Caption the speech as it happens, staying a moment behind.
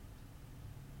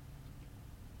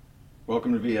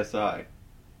Welcome to VSI,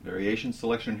 Variation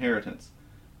Selection Inheritance,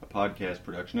 a podcast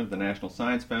production of the National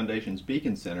Science Foundation's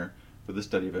Beacon Center for the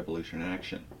Study of Evolution and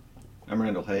Action. I'm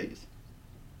Randall Hayes.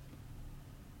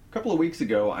 A couple of weeks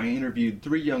ago, I interviewed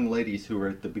three young ladies who were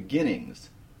at the beginnings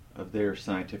of their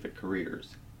scientific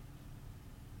careers.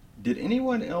 Did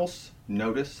anyone else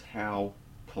notice how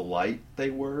polite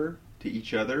they were to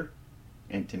each other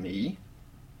and to me?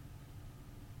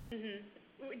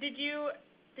 Mm-hmm. Did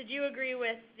you agree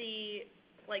with the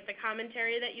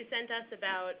commentary that you sent us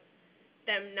about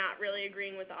them not really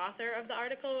agreeing with the author of the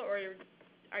article, or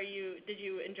did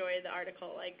you enjoy the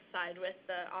article, side with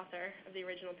the author of the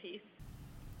original piece?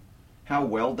 How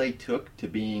well they took to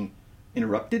being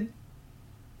interrupted?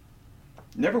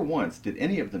 Never once did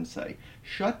any of them say,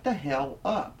 "Shut the hell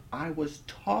up, I was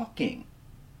talking."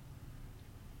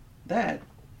 That,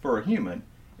 for a human,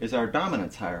 is our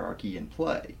dominance hierarchy in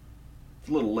play. It's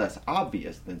a little less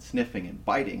obvious than sniffing and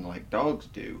biting like dogs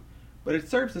do, but it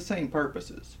serves the same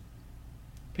purposes.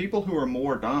 People who are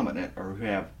more dominant or who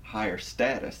have higher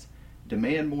status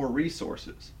demand more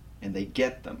resources, and they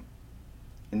get them.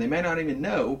 And they may not even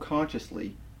know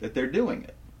consciously that they're doing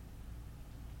it.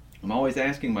 I'm always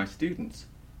asking my students,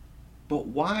 but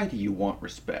why do you want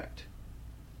respect?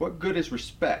 What good is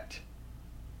respect?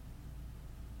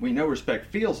 We know respect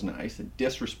feels nice and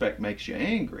disrespect makes you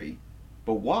angry,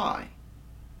 but why?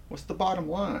 What's the bottom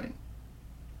line?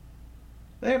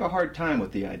 They have a hard time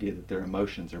with the idea that their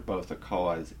emotions are both a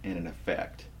cause and an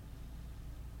effect.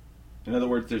 In other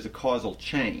words, there's a causal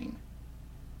chain.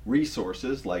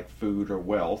 Resources like food or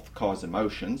wealth cause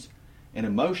emotions, and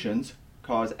emotions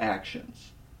cause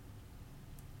actions.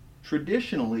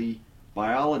 Traditionally,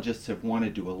 biologists have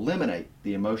wanted to eliminate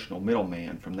the emotional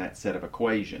middleman from that set of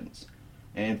equations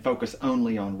and focus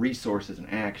only on resources and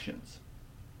actions.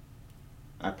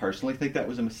 I personally think that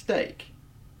was a mistake,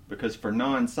 because for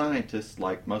non-scientists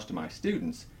like most of my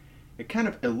students, it kind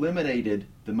of eliminated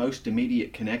the most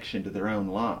immediate connection to their own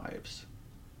lives.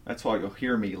 That's why you'll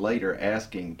hear me later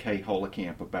asking Kay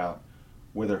Holekamp about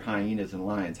whether hyenas and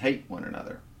lions hate one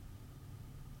another.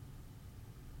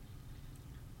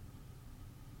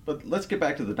 But let's get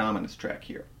back to the dominance track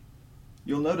here.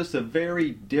 You'll notice a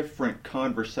very different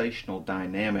conversational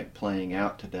dynamic playing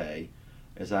out today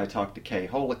as I talk to Kay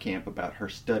Holekamp about her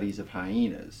studies of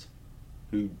hyenas,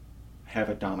 who have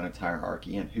a dominance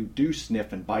hierarchy and who do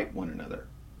sniff and bite one another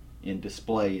in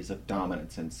displays of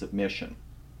dominance and submission.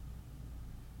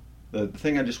 The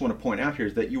thing I just want to point out here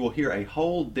is that you will hear a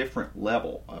whole different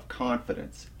level of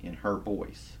confidence in her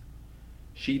voice.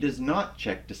 She does not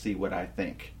check to see what I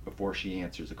think before she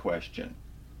answers a question.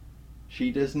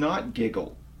 She does not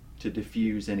giggle to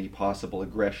diffuse any possible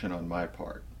aggression on my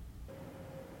part.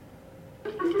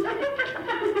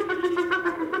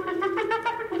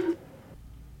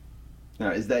 Now,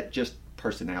 is that just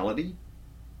personality?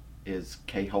 Is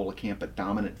Kay Holekamp a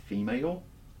dominant female?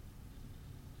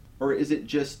 Or is it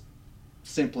just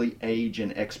simply age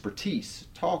and expertise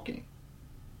talking?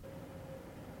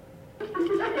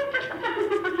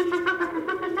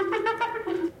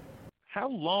 How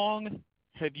long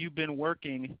have you been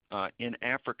working in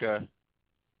Africa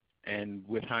and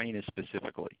with hyenas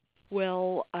specifically?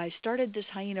 Well, I started this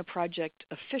hyena project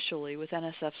officially with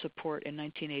NSF support in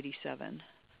 1987.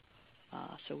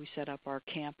 So we set up our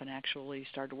camp and actually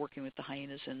started working with the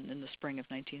hyenas in the spring of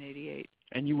 1988.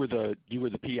 And you were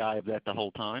the PI of that the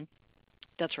whole time?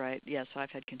 That's right. Yes, I've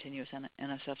had continuous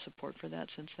NSF support for that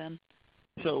since then.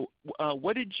 So,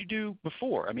 what did you do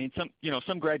before? I mean,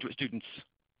 some graduate students,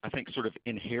 I think, sort of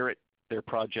inherit their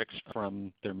projects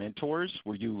from their mentors.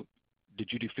 Did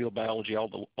you do field biology all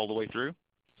the way through?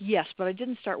 Yes, but I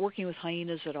didn't start working with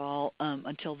hyenas at all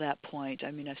until that point. I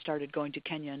mean, I started going to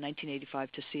Kenya in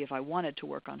 1985 to see if I wanted to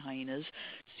work on hyenas,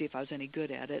 to see if I was any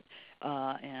good at it,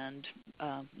 and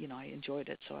I enjoyed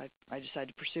it, so I decided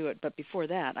to pursue it. But before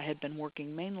that, I had been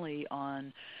working mainly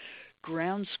on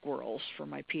ground squirrels for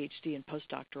my PhD and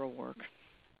postdoctoral work.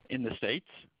 In the States?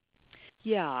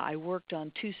 Yeah, I worked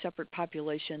on two separate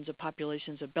populations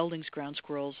of Belding's ground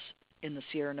squirrels in the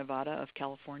Sierra Nevada of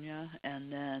California,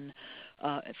 and then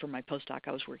for my postdoc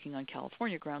I was working on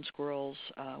California ground squirrels,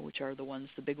 which are the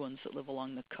big ones that live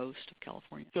along the coast of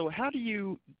California. So how do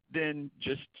you then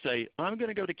just say, I'm going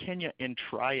to go to Kenya and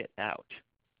try it out?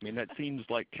 I mean, that seems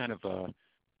like kind of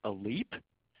a leap.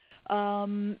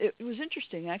 It was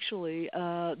interesting, actually.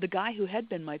 The guy who had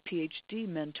been my PhD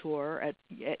mentor at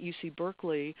UC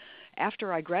Berkeley,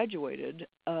 after I graduated,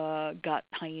 got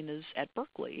hyenas at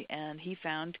Berkeley, and he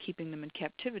found keeping them in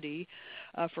captivity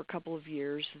for a couple of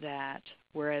years that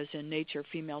whereas in nature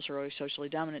females are always socially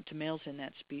dominant to males in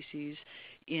that species,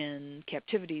 in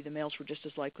captivity, the males were just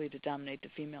as likely to dominate the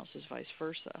females as vice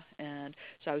versa. And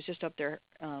so I was just up there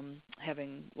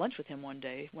having lunch with him one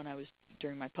day when I was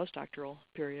during my postdoctoral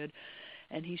period,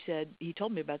 and he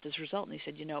told me about this result, and he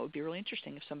said, it would be really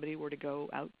interesting if somebody were to go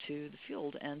out to the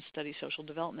field and study social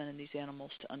development in these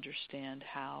animals to understand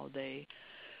how they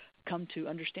come to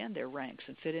understand their ranks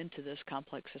and fit into this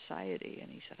complex society.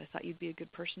 And he said, I thought you'd be a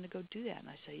good person to go do that. And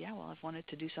I said, yeah, well, I've wanted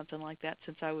to do something like that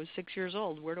since I was 6 years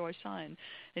old. Where do I sign?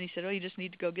 And he said, you just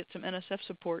need to go get some NSF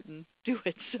support and do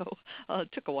it. So it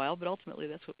took a while, but ultimately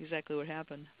that's exactly what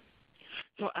happened.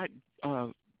 So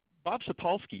Bob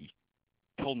Sapolsky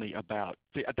told me about,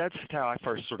 that's how I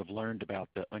first sort of learned about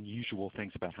the unusual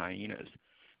things about hyenas.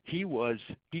 He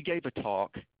gave a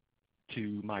talk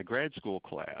to my grad school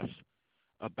class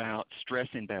about stress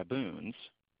in baboons,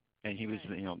 and he was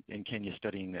in Kenya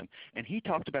studying them. And he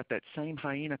talked about that same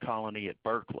hyena colony at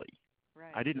Berkeley.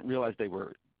 Right. I didn't realize they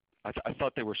were, I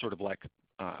thought they were sort of like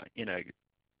in a,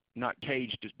 not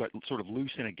caged, but sort of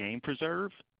loose in a game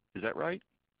preserve. Is that right?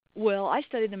 Well, I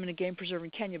studied them in a game preserve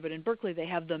in Kenya, but in Berkeley they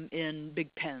have them in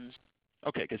big pens.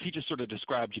 Okay, because he just sort of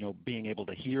described, being able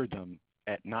to hear them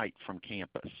at night from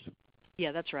campus.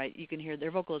 Yeah, that's right. You can hear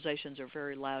their vocalizations are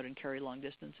very loud and carry long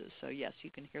distances. So yes, you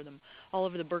can hear them all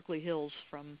over the Berkeley hills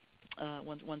from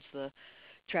once the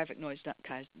traffic noise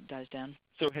dies down.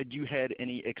 So had you had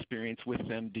any experience with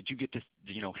them? Did you get to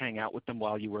hang out with them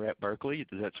while you were at Berkeley?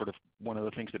 Is that sort of one of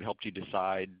the things that helped you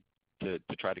decide to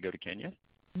try to go to Kenya?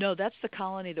 No, that's the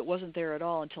colony that wasn't there at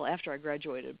all until after I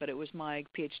graduated, but it was my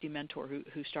PhD mentor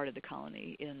who started the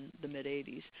colony in the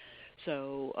mid-'80s.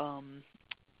 So,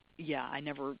 yeah, I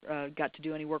never got to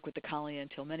do any work with the colony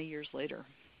until many years later.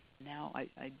 Now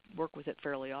I work with it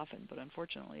fairly often, but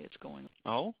unfortunately it's going.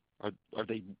 Oh? Are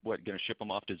they, going to ship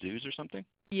them off to zoos or something?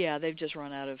 Yeah, they've just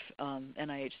run out of,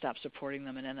 NIH stopped supporting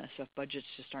them, and NSF budgets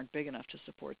just aren't big enough to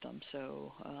support them,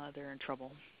 so they're in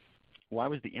trouble. Why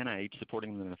was the NIH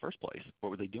supporting them in the first place?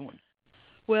 What were they doing?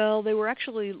 Well, they were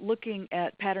actually looking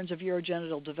at patterns of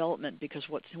urogenital development because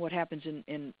what happens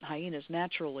in hyenas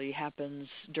naturally happens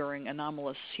during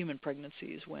anomalous human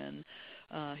pregnancies when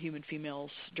human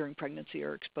females during pregnancy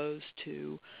are exposed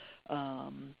to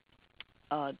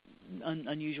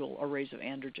unusual arrays of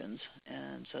androgens,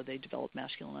 and so they develop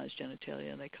masculinized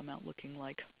genitalia. They come out looking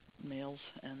like males,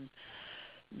 and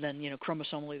then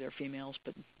chromosomally they're females,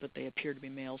 but they appear to be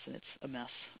males, and it's a mess.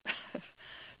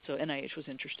 So NIH was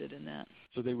interested in that.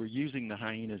 So they were using the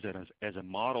hyenas as a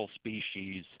model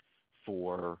species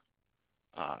for,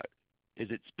 is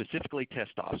it specifically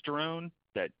testosterone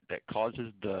that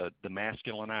causes the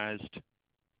masculinized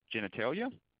genitalia?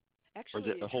 Actually,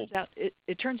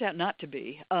 it turns out not to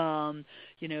be.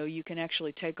 You can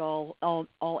actually take all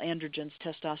androgens,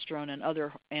 testosterone, and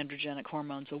other androgenic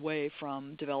hormones away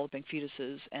from developing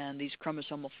fetuses, and these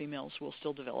chromosomal females will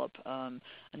still develop an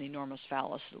enormous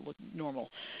phallus that look normal.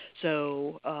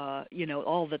 So,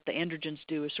 all that the androgens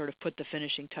do is sort of put the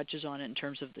finishing touches on it in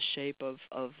terms of the shape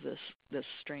of this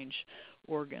strange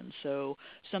organ. So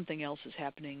something else is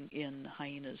happening in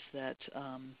hyenas that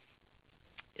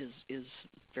is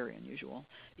very unusual.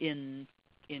 In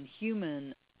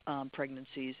human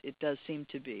pregnancies, it does seem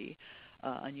to be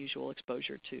unusual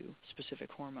exposure to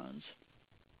specific hormones,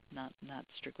 not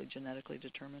strictly genetically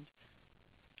determined.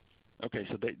 Okay,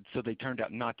 so they turned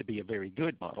out not to be a very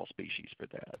good model species for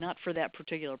that. Not for that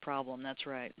particular problem. That's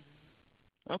right.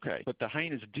 Okay, but the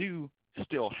hyenas do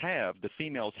still have, the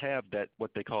females have that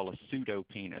what they call a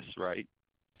pseudopenis, right?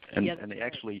 And, yeah, and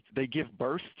they give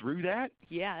birth through that?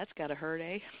 Yeah, that's got to hurt,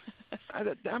 eh? I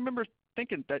remember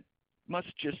thinking that must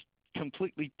just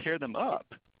completely tear them up.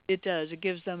 It does. It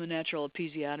gives them a natural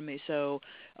episiotomy, so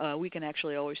we can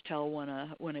actually always tell when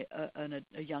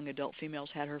a young adult female's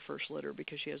had her first litter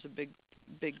because she has a big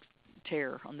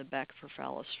tear on the back of her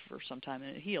phallus for some time,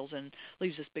 and it heals and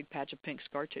leaves this big patch of pink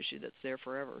scar tissue that's there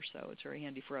forever. So it's very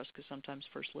handy for us because sometimes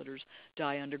first litters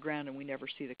die underground and we never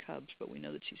see the cubs, but we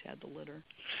know that she's had the litter.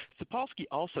 Sapolsky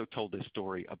also told this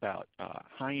story about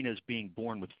hyenas being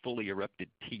born with fully erupted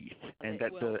teeth, and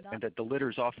that the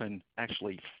litters often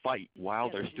actually fight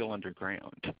while they're still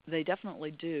underground. They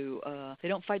definitely do. They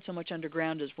don't fight so much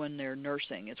underground as when they're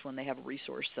nursing. It's when they have a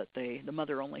resource that the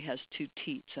mother only has 2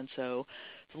 teats, and so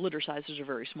the litter sizes are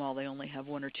very small. They only have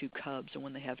 1 or 2 cubs, and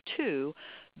when they have 2,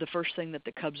 the first thing that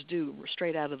the cubs do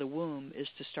straight out of the womb is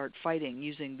to start fighting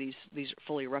using these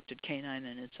fully erupted canine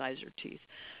and incisor teeth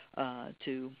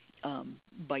to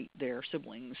bite their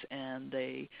siblings. And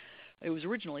it was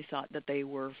originally thought that they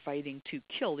were fighting to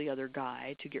kill the other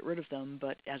guy, to get rid of them,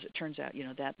 but as it turns out,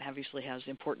 that obviously has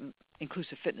important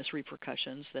inclusive fitness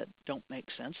repercussions that don't make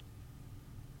sense.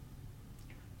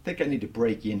 think I need to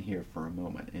break in here for a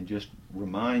moment and just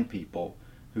remind people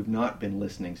who've not been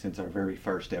listening since our very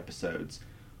first episodes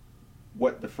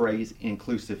what the phrase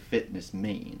inclusive fitness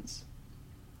means.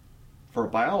 For a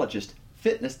biologist,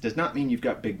 fitness does not mean you've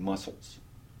got big muscles.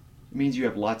 It means you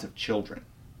have lots of children.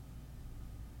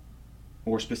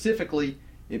 More specifically,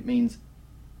 it means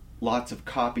lots of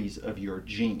copies of your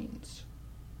genes.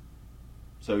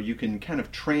 So you can kind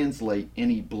of translate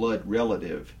any blood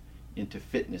relative into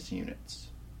fitness units.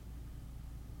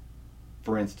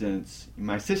 For instance,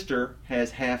 my sister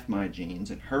has half my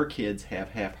genes and her kids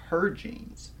have half her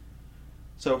genes.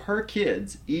 So her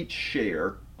kids each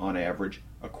share, on average,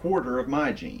 a quarter of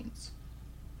my genes,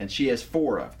 and she has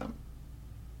 4 of them.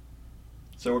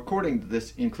 So according to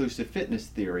this inclusive fitness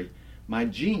theory, my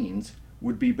genes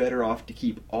would be better off to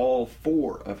keep all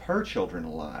 4 of her children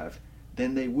alive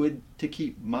than they would to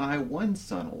keep my one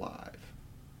son alive.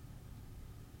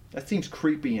 That seems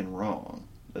creepy and wrong,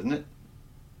 doesn't it?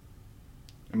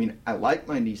 I mean, I like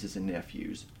my nieces and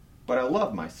nephews, but I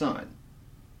love my son.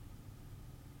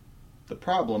 The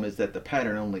problem is that the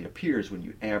pattern only appears when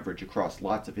you average across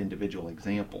lots of individual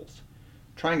examples.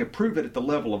 Trying to prove it at the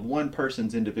level of one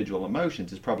person's individual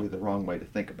emotions is probably the wrong way to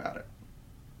think about it.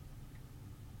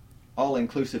 All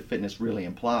inclusive fitness really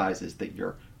implies is that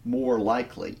you're more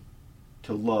likely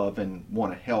to love and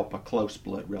want to help a close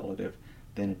blood relative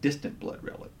than a distant blood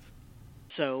relative.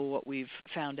 So what we've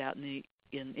found out in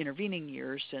intervening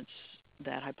years since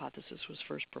that hypothesis was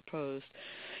first proposed,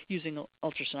 using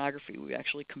ultrasonography, we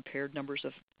actually compared numbers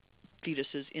of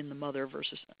fetuses in the mother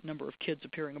versus number of kids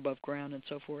appearing above ground and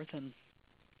so forth, and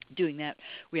doing that,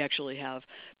 we actually have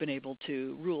been able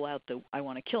to rule out the I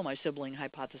want to kill my sibling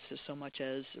hypothesis so much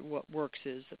as what works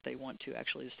is that they want to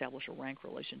actually establish a rank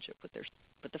relationship with their.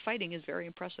 But the fighting is very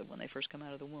impressive when they first come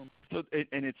out of the womb. So,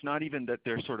 and it's not even that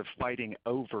they're sort of fighting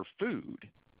over food.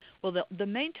 Well, the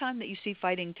main time that you see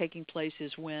fighting taking place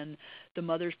is when the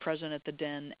mother's present at the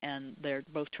den and they're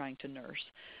both trying to nurse.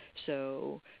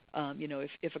 So,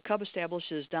 if a cub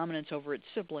establishes dominance over its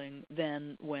sibling,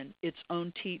 then when its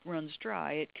own teat runs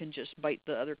dry, it can just bite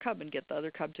the other cub and get the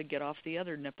other cub to get off the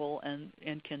other nipple and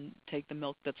can take the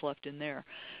milk that's left in there.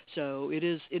 So it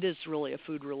is really a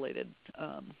food-related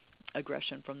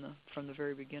aggression from the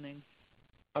very beginning.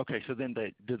 Okay, so then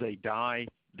do they die?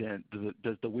 Then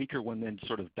does the weaker one then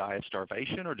sort of die of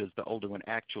starvation, or does the older one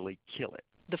actually kill it?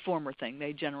 The former thing.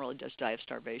 They generally just die of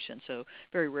starvation. So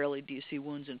very rarely do you see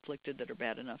wounds inflicted that are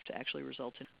bad enough to actually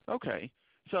result in. Okay,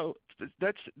 so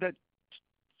that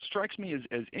strikes me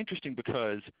as interesting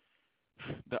because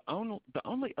the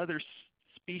only other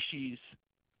species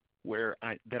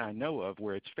that I know of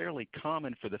where it's fairly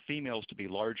common for the females to be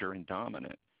larger and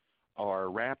dominant are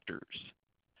raptors,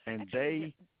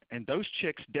 and those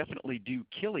chicks definitely do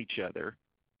kill each other,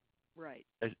 right?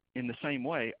 In the same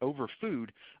way over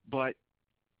food, but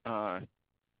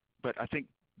I think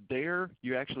there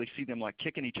you actually see them like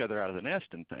kicking each other out of the nest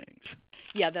and things.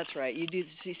 Yeah, that's right. You do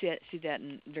see that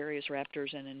in various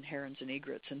raptors and in herons and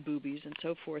egrets and boobies and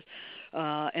so forth.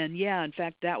 And yeah, in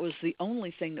fact, that was the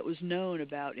only thing that was known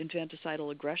about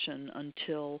infanticidal aggression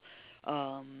until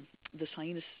this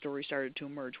hyena story started to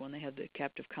emerge, when they had the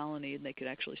captive colony and they could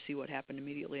actually see what happened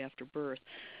immediately after birth.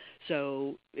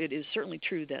 So it is certainly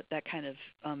true that kind of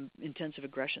intensive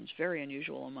aggression is very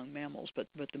unusual among mammals, but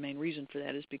the main reason for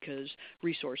that is because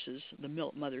resources,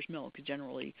 the mother's milk, is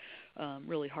generally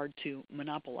really hard to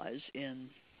monopolize in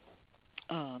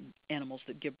animals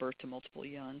that give birth to multiple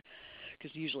young,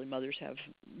 because usually mothers have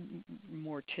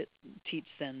more teats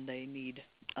than they need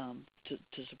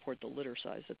to support the litter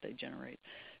size that they generate.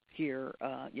 Here,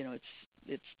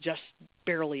 it's just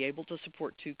barely able to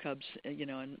support 2 cubs,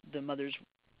 and the mothers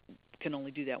can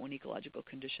only do that when ecological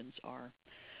conditions are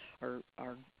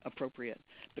appropriate.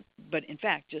 But in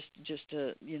fact, just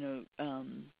to,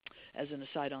 as an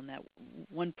aside on that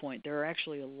one point, there are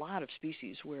actually a lot of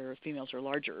species where females are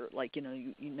larger. Like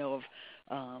you know of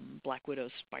black widow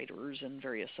spiders and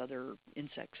various other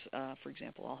insects, for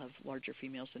example, all have larger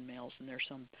females than males. And there's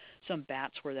some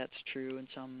bats where that's true, and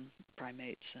some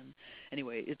primates. And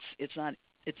anyway, it's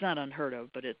not unheard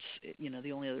of, but it's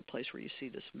the only other place where you see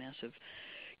this massive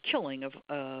killing of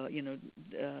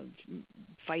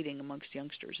fighting amongst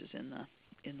youngsters is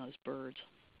in those birds.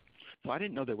 So I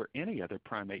didn't know there were any other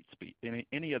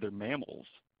any other mammals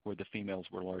where the females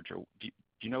were larger. Do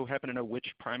you happen to know which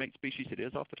primate species it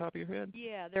is off the top of your head?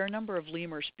 Yeah, there are a number of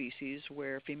lemur species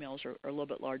where females are a little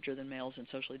bit larger than males and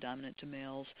socially dominant to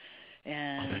males.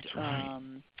 And that's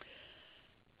right.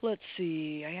 Let's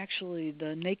see.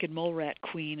 The naked mole rat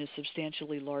queen is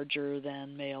substantially larger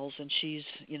than males, and she's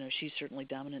certainly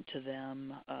dominant to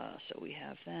them. So we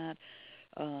have that.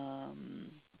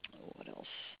 what else?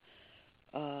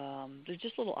 They're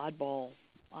just little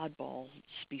oddball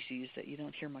species that you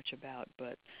don't hear much about,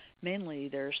 but mainly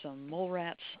there's some mole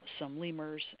rats, some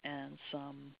lemurs, and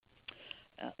some,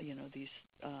 these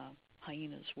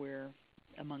hyenas where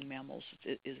among mammals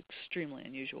it is extremely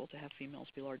unusual to have females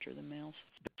be larger than males.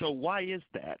 So why is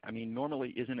that? I mean,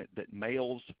 normally isn't it that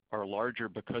males are larger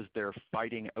because they're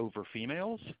fighting over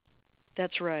females?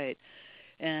 That's right.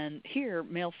 And here,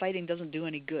 male fighting doesn't do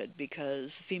any good because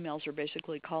females are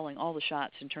basically calling all the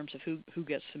shots in terms of who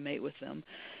gets to mate with them.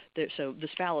 So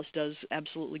this phallus does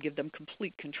absolutely give them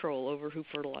complete control over who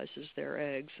fertilizes their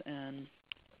eggs, and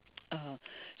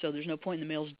so there's no point in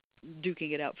the males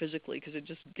duking it out physically because it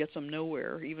just gets them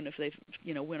nowhere. Even if they,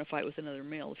 win a fight with another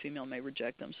male, the female may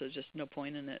reject them. So there's just no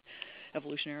point in it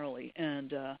evolutionarily.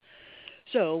 And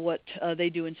so what they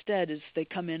do instead is they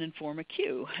come in and form a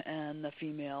queue, and the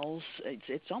females,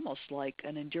 it's almost like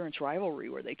an endurance rivalry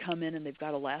where they come in and they've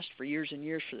got to last for years and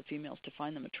years for the females to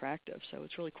find them attractive. So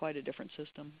it's really quite a different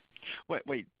system.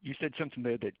 Wait, you said something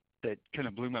there that kind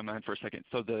of blew my mind for a second.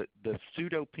 So the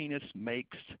pseudopenis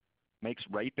makes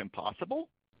rape impossible?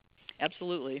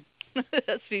 Absolutely.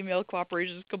 Female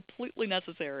cooperation is completely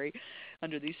necessary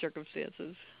under these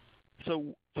circumstances.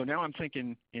 So now I'm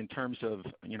thinking in terms of,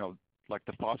 like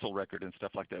the fossil record and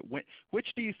stuff like that. Which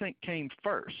do you think came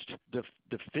first, the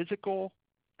physical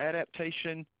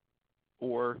adaptation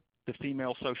or the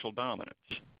female social dominance?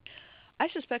 I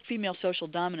suspect female social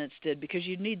dominance did, because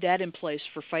you'd need that in place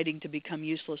for fighting to become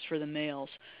useless for the males.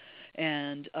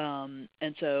 And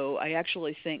so I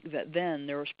actually think that then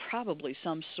there was probably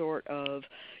some sort of,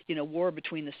 war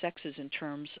between the sexes in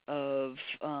terms of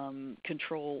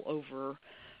control over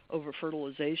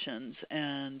fertilizations,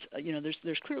 and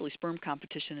there's clearly sperm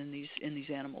competition in these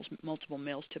animals. Multiple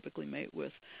males typically mate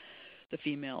with the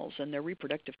females, and their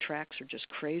reproductive tracts are just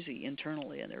crazy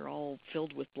internally, and they're all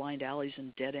filled with blind alleys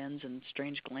and dead ends and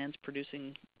strange glands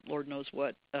producing Lord knows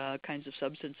what kinds of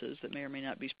substances that may or may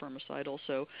not be spermicidal.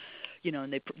 So,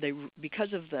 and they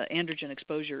because of the androgen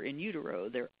exposure in utero,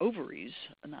 their ovaries,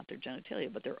 not their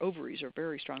genitalia, but their ovaries are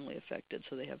very strongly affected.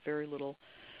 So they have very little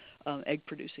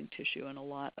egg-producing tissue and a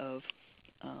lot of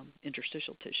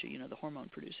interstitial tissue, the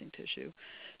hormone-producing tissue.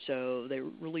 So they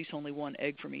release only one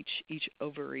egg from each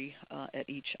ovary at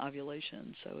each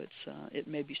ovulation. So it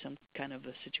may be some kind of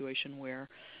a situation where,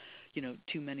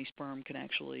 too many sperm can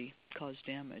actually cause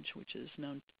damage, which is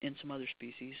known in some other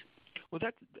species. Well,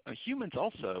 humans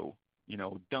also,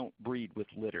 don't breed with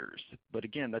litters. But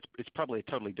again, it's probably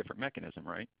a totally different mechanism,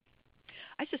 right?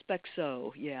 I suspect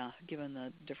so, yeah, given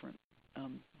the different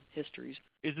histories.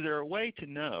 Is there a way to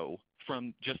know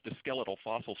from just the skeletal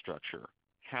fossil structure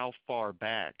how far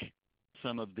back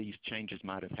some of these changes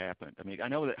might have happened? I mean, I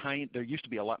know that there used to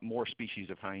be a lot more species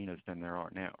of hyenas than there are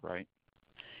now, right?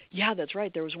 Yeah, that's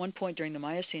right. There was one point during the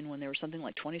Miocene when there was something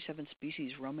like 27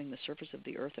 species roaming the surface of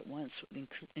the Earth at once,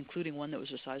 including one that was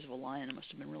the size of a lion. It must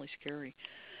have been really scary.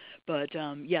 But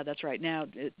yeah, that's right. Now,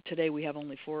 today we have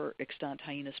only 4 extant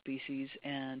hyena species,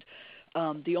 and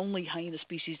the only hyena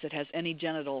species that has any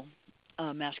genital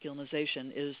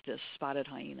masculinization is this spotted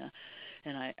hyena.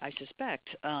 And I suspect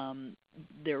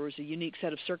there was a unique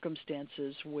set of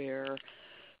circumstances where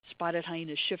spotted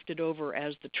hyenas shifted over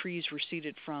as the trees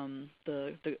receded from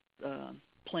the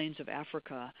plains of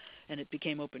Africa, and it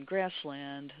became open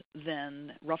grassland.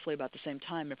 Then, roughly about the same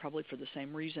time, and probably for the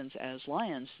same reasons as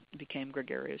lions became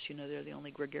gregarious, they're the only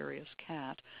gregarious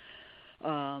cat,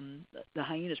 the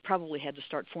hyenas probably had to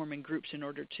start forming groups in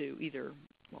order to either,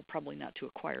 well, probably not to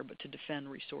acquire, but to defend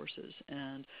resources.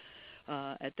 And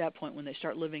at that point, when they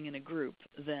start living in a group,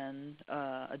 then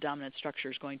a dominant structure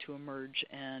is going to emerge.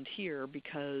 And here,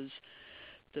 because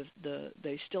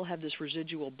they still have this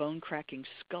residual bone-cracking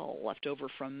skull left over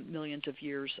from millions of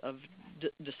years of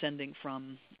descending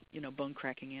from,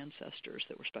 bone-cracking ancestors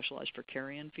that were specialized for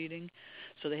carrion feeding.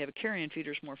 So they have a carrion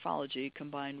feeder's morphology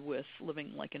combined with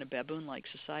living like in a baboon-like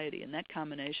society. And that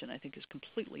combination, I think, is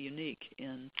completely unique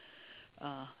in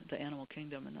the animal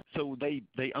kingdom. And so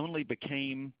they only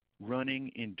became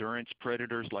running endurance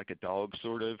predators like a dog,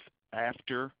 sort of,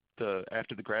 after the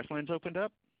grasslands opened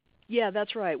up? Yeah,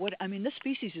 that's right. This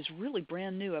species is really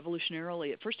brand new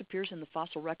evolutionarily. It first appears in the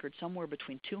fossil record somewhere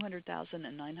between 200,000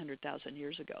 and 900,000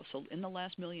 years ago. So in the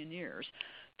last million years,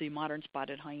 the modern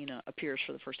spotted hyena appears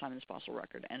for the first time in this fossil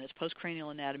record, and its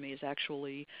postcranial anatomy is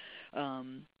actually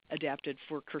adapted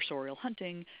for cursorial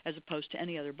hunting as opposed to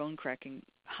any other bone-cracking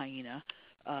hyena.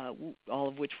 All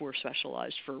of which were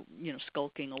specialized for,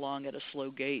 skulking along at a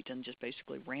slow gait and just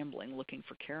basically rambling, looking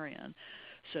for carrion.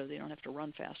 so they don't have to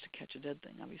run fast to catch a dead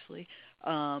thing, obviously.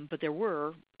 But there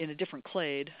were, in a different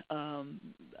clade,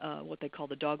 what they call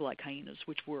the dog-like hyenas,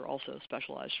 which were also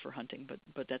specialized for hunting,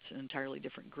 but that's an entirely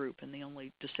different group, and the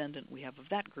only descendant we have of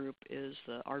that group is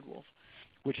the aardwolf.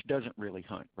 Which doesn't really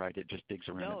hunt, right? It just digs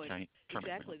around No, and termite.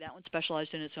 exactly. That one's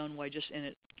specialized in its own way, and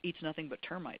it eats nothing but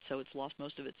termites, so it's lost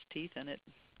most of its teeth, and it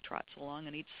trots along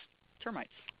and eats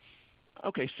termites.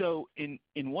 Okay, so in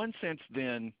one sense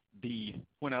then,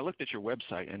 when I looked at your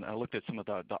website and I looked at some of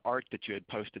the art that you had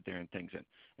posted there and things,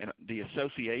 and the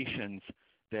associations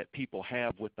that people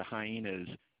have with the hyenas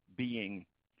being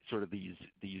sort of these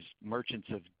merchants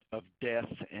of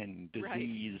death and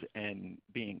disease, right, and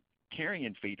being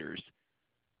carrion feeders,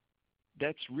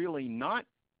 that's really not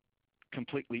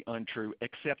completely untrue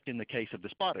except in the case of the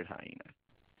spotted hyena.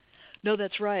 No,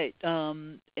 that's right.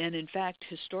 And in fact,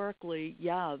 historically,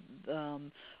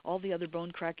 all the other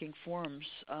bone-cracking forms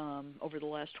over the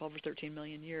last 12 or 13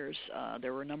 million years,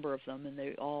 there were a number of them, and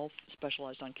they all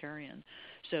specialized on carrion.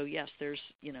 So yes, there's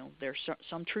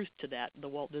some truth to that. The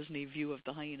Walt Disney view of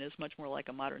the hyena is much more like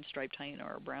a modern striped hyena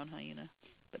or a brown hyena,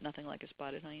 but nothing like a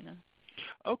spotted hyena.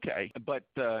 Okay, but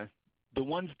the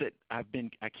ones that I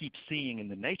keep seeing in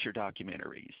the nature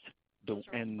documentaries, those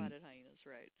are spotted hyenas,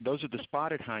 right? Those are the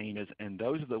spotted hyenas, and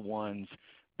those are the ones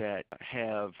that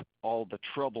have all the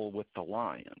trouble with the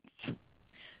lions.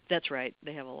 That's right.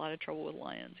 They have a lot of trouble with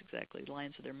lions, exactly.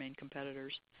 Lions are their main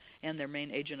competitors and their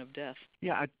main agent of death.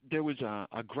 Yeah, there was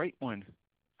a great one,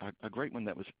 a great one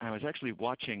that I was actually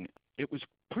watching. It was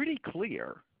pretty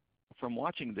clear from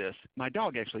watching this. My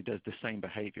dog actually does the same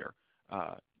behavior.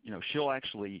 She'll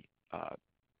actually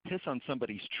piss on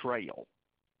somebody's trail.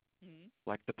 Mm-hmm.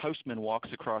 Like the postman walks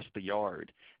across the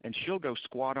yard, and she'll go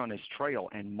squat on his trail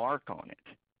and mark on it.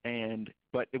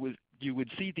 But you would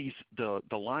see the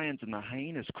lions and the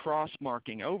hyenas cross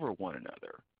marking over one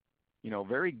another.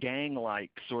 Very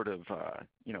gang-like sort of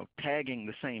tagging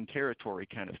the same territory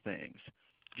kind of things.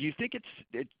 Do you think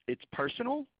it's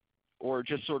personal, or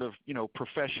just sort of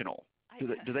professional?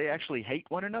 Do they actually hate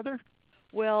one another?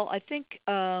 Well, I think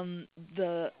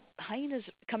the hyenas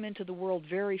come into the world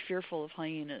very fearful of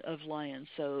lions,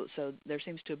 so there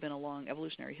seems to have been a long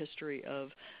evolutionary history of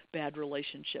bad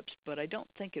relationships. But I don't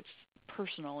think it's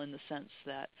personal in the sense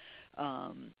that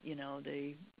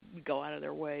they go out of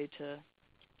their way to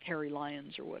harry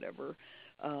lions or whatever.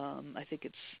 I think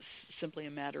it's simply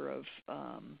a matter of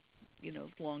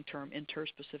long-term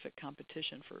interspecific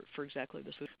competition for exactly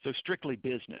this. So strictly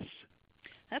business.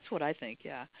 That's what I think,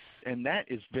 yeah. And that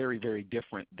is very, very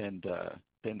different than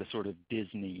the sort of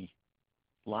Disney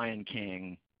Lion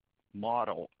King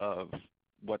model of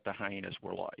what the hyenas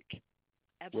were like.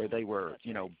 Absolutely. Where they were,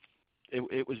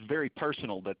 it was very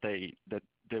personal that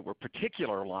there were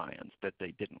particular lions that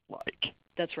they didn't like.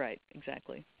 That's right,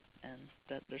 exactly. And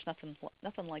there's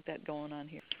nothing like that going on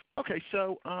here. Okay,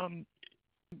 so I'm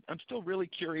still really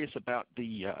curious about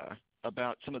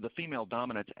about some of the female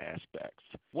dominance aspects.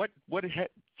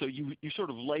 So you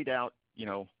sort of laid out,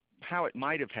 how it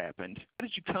might have happened. How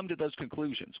did you come to those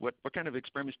conclusions? What kind of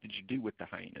experiments did you do with the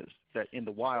hyenas that in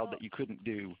the wild that you couldn't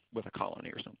do with a colony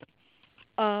or something?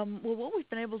 Well, what we've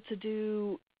been able to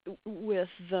do with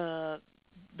the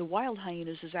wild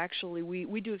hyenas is actually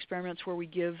we do experiments where we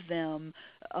give them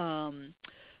a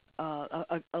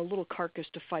little carcass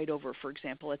to fight over, for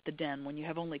example, at the den when you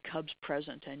have only cubs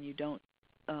present and you don't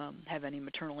have any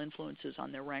maternal influences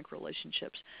on their rank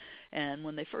relationships. And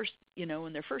when they're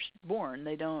first born,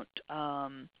 they don't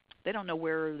know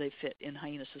where they fit in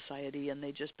hyena society, and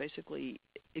they just basically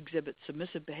exhibit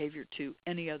submissive behavior to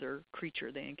any other creature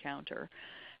they encounter.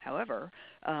 However,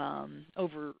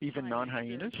 over even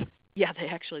non-hyenas? Yeah,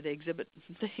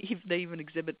 they even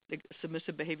exhibit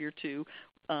submissive behavior to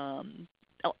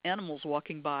animals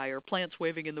walking by or plants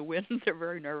waving in the wind. They're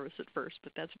very nervous at first,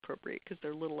 but that's appropriate because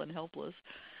they're little and helpless.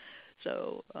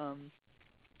 So,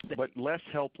 but less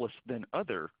helpless than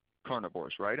other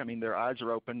carnivores, right? I mean, their eyes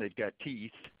are open, they've got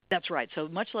teeth. That's right. So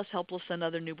much less helpless than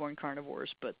other newborn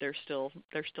carnivores, but they're still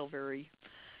very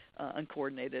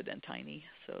uncoordinated and tiny,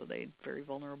 so they're very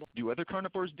vulnerable. Do other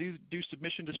carnivores do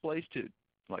submission displays to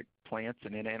like plants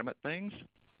and inanimate things?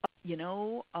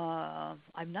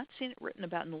 I've not seen it written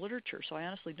about in the literature, so I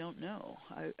honestly don't know.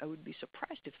 I would be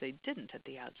surprised if they didn't at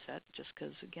the outset, just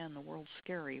because, again, the world's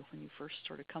scary when you first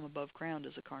sort of come above ground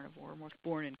as a carnivore,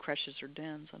 born in creches or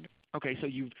dens. Okay, so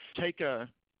you take a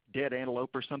dead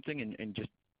antelope or something and just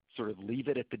sort of leave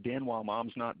it at the den while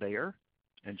mom's not there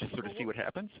and just sort of see what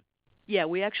happens? Yeah,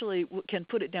 we actually can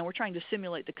put it down. We're trying to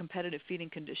simulate the competitive feeding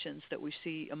conditions that we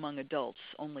see among adults,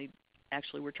 only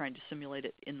Actually, we're trying to simulate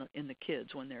it in the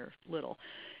kids when they're little,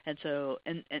 and so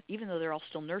and even though they're all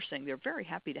still nursing, they're very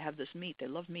happy to have this meat. They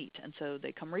love meat, and so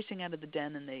they come racing out of the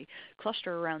den and they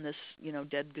cluster around this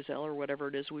dead gazelle or whatever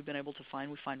it is we've been able to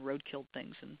find. We find road-killed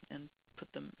things and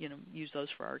put them use those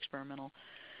for our experimental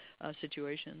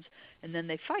situations, and then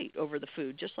they fight over the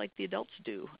food just like the adults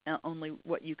do. Only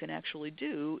what you can actually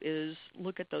do is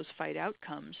look at those fight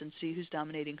outcomes and see who's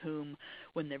dominating whom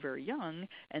when they're very young,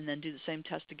 and then do the same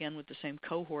test again with the same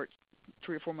cohort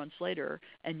 3 or 4 months later,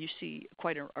 and you see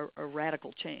quite a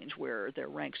radical change where their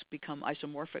ranks become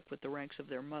isomorphic with the ranks of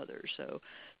their mothers. So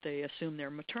they assume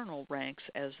their maternal ranks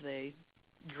as they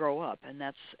grow up, and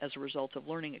that's as a result of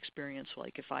learning experience.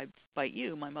 Like if I bite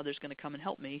you, my mother's going to come and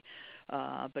help me,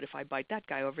 but if I bite that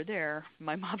guy over there,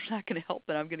 my mom's not going to help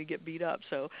and I'm going to get beat up.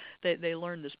 So they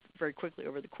learn this very quickly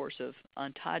over the course of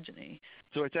ontogeny.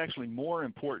 So it's actually more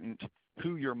important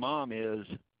who your mom is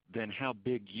than how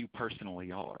big you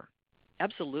personally are.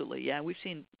 Absolutely, yeah. We've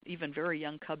seen even very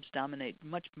young cubs dominate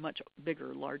much, much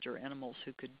bigger, larger animals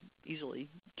who could easily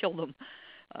kill them.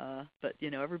 But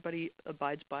everybody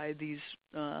abides by these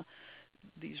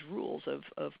rules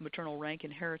of maternal rank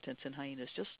inheritance in hyenas,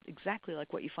 just exactly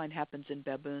like what you find happens in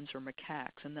baboons or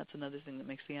macaques. And that's another thing that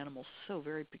makes the animals so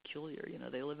very peculiar.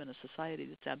 They live in a society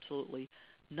that's absolutely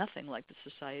nothing like the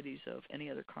societies of any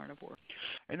other carnivore.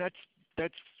 And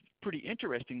that's pretty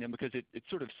interesting then, because it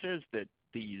sort of says that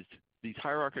these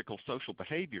hierarchical social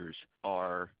behaviors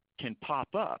can pop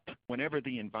up whenever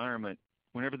the environment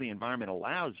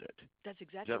allows it. That's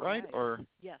exactly Is that right? Or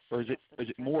yes. Or is yes,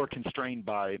 it more constrained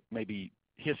by maybe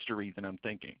history than I'm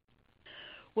thinking?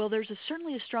 Well, there's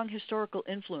certainly a strong historical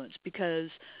influence because,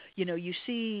 you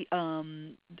see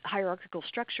hierarchical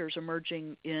structures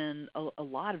emerging in a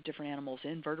lot of different animals,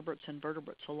 invertebrates and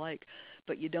vertebrates alike,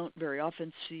 but you don't very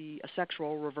often see a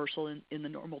sexual reversal in the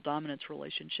normal dominance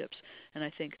relationships. And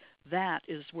I think that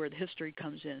is where the history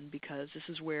comes in, because this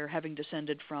is where, having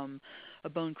descended from a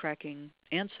bone-cracking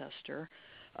ancestor,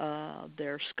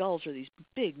 their skulls are these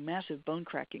big, massive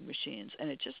bone-cracking machines, and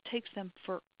it just takes them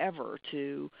forever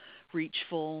to reach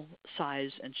full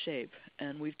size and shape.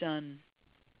 And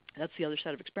that's the other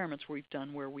set of experiments we've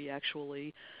done, where we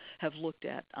actually have looked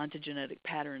at ontogenetic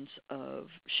patterns of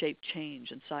shape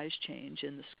change and size change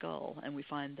in the skull, and we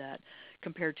find that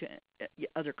compared to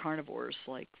other carnivores,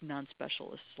 like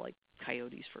non-specialists like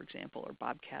coyotes, for example, or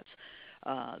bobcats,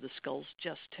 the skulls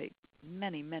just take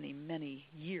many, many, many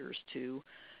years to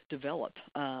develop,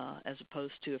 as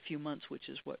opposed to a few months, which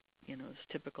is what is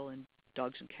typical in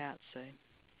dogs and cats, say.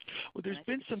 Well, there's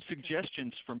been some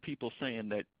suggestions from people saying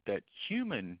that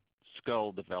human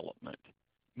skull development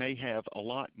may have a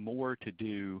lot more to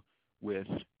do with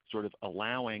sort of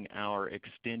allowing our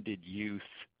extended youth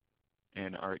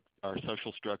and our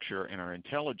social structure and our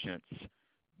intelligence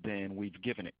than we've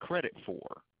given it credit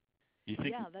for. You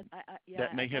think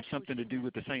that may have something to do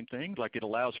with the same thing, like it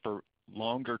allows for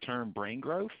longer-term brain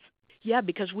growth? Yeah,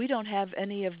 because we don't have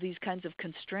any of these kinds of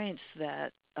constraints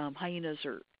that hyenas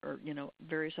or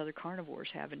various other carnivores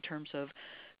have, in terms of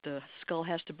the skull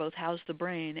has to both house the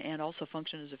brain and also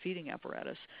function as a feeding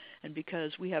apparatus. And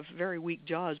because we have very weak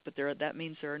jaws, but that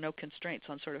means there are no constraints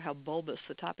on sort of how bulbous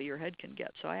the top of your head can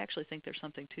get. So I actually think there's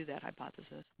something to that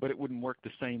hypothesis. But it wouldn't work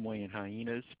the same way in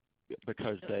hyenas,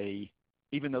 because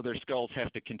even though their skulls have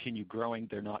to continue growing,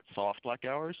 they're not soft like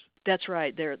ours? That's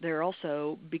right. They're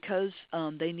also, because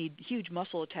they need huge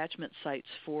muscle attachment sites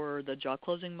for the jaw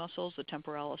closing muscles, the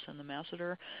temporalis and the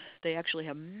masseter. They actually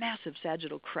have massive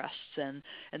sagittal crests, and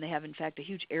they have, in fact, a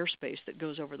huge airspace that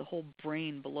goes over the whole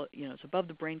brain below. It's above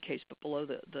the brain case, but below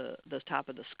the top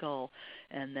of the skull,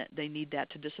 and that they need that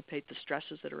to dissipate the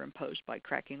stresses that are imposed by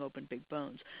cracking open big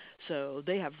bones. So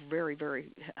they have very,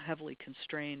 very heavily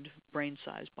constrained brain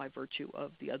size by virtue of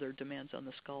the other demands on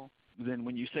the skull. Then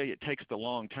when you say it takes the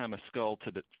long time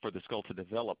for the skull to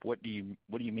develop, what do you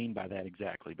mean by that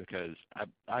exactly? Because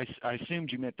I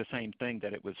assumed you meant the same thing,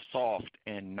 that it was soft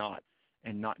and not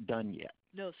done yet.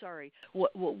 No, sorry.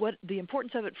 What the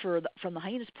importance of it from the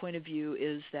hyena's point of view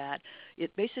is that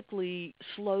it basically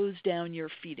slows down your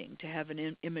feeding to have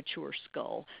an immature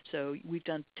skull. So we've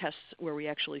done tests where we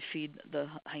actually feed the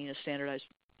hyena standardized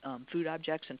food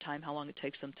objects and time how long it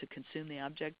takes them to consume the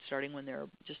object, starting when they're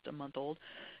just a month old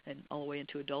and all the way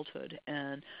into adulthood.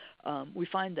 And we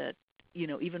find that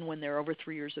even when they're over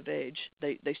 3 years of age,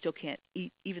 they still can't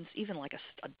eat even like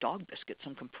a dog biscuit,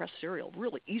 some compressed cereal,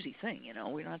 really easy thing.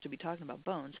 We don't have to be talking about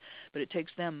bones, but it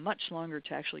takes them much longer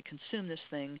to actually consume this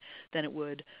thing than it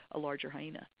would a larger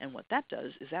hyena. And what that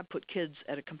does is that put kids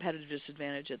at a competitive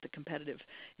disadvantage at the competitive,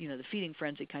 the feeding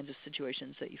frenzy kinds of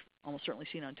situations that you've almost certainly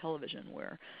seen on television,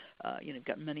 where You've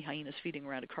got many hyenas feeding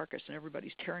around a carcass, and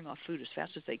everybody's tearing off food as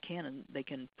fast as they can, and they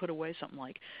can put away something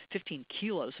like 15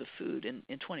 kilos of food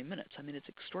in 20 minutes. I mean, it's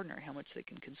extraordinary how much they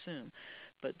can consume,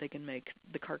 but they can make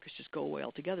the carcass just go away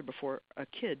altogether before a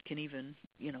kid can even,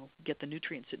 get the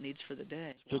nutrients it needs for the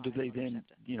day. So do they then,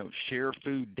 share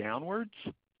food downwards,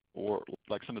 or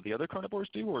like some of the other carnivores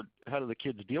do, or how do the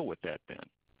kids deal with that then?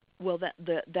 Well,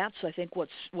 that's I think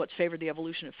what's favored the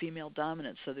evolution of female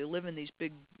dominance. So they live in these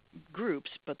big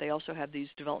groups, but they also have these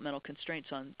developmental constraints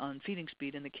on feeding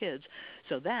speed in the kids.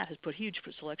 So that has put huge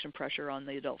selection pressure on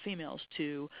the adult females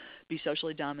to be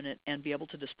socially dominant and be able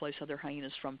to displace other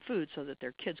hyenas from food so that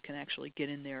their kids can actually get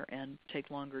in there and take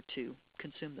longer to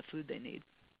consume the food they need.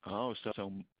 Oh,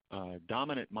 so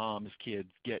dominant moms' kids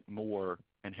get more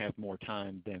and have more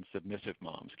time than submissive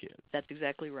moms' kids. That's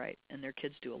exactly right, and their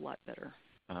kids do a lot better.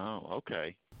 Oh,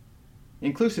 okay.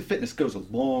 Inclusive fitness goes a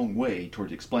long way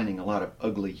towards explaining a lot of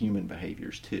ugly human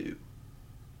behaviors, too.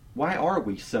 Why are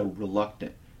we so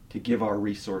reluctant to give our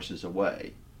resources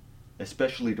away,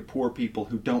 especially to poor people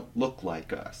who don't look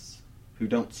like us, who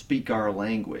don't speak our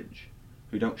language,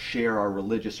 who don't share our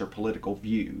religious or political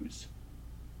views?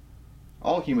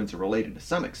 All humans are related to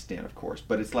some extent, of course,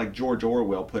 but it's like George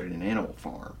Orwell put it in Animal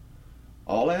Farm.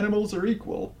 All animals are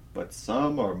equal, but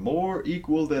some are more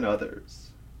equal than others.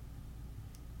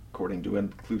 According to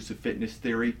inclusive fitness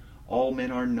theory, all men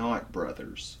are not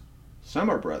brothers. Some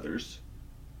are brothers,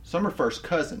 some are first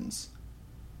cousins,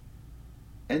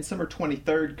 and some are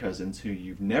 23rd cousins who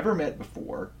you've never met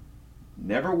before,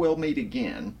 never will meet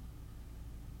again.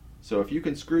 So if you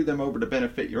can screw them over to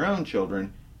benefit your own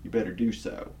children, you better do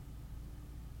so.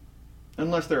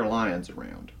 Unless there are lions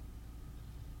around.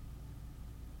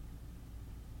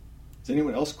 Is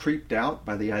anyone else creeped out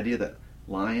by the idea that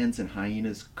lions and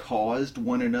hyenas caused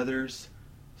one another's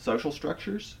social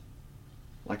structures?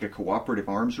 Like a cooperative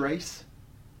arms race?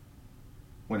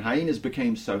 When hyenas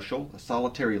became social, a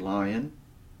solitary lion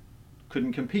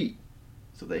couldn't compete.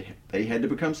 So they had to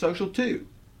become social too,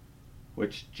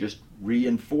 which just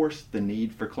reinforced the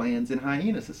need for clans in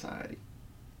hyena society.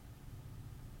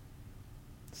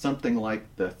 Something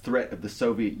like the threat of the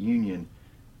Soviet Union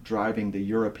driving the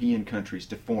European countries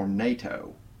to form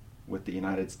NATO with the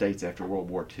United States after World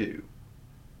War II.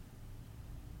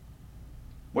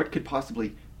 What could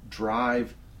possibly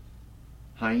drive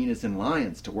hyenas and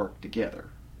lions to work together?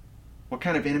 What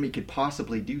kind of enemy could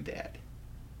possibly do that?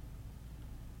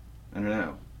 I don't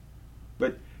know.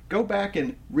 But go back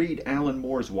and read Alan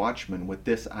Moore's Watchmen with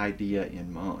this idea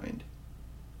in mind.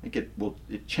 I think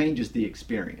it changes the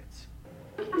experience.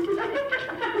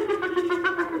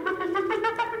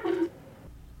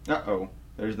 Uh-oh,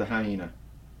 there's the hyena.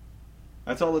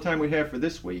 That's all the time we have for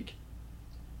this week.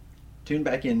 Tune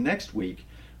back in next week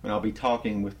when I'll be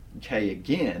talking with Kay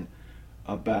again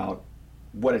about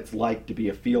what it's like to be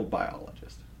a field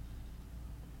biologist.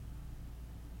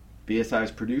 VSI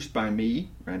is produced by me,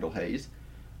 Randall Hayes,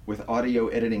 with audio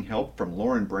editing help from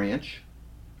Lauren Branch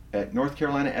at North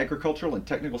Carolina Agricultural and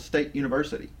Technical State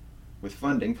University, with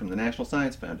funding from the National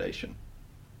Science Foundation.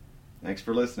 Thanks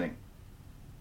for listening.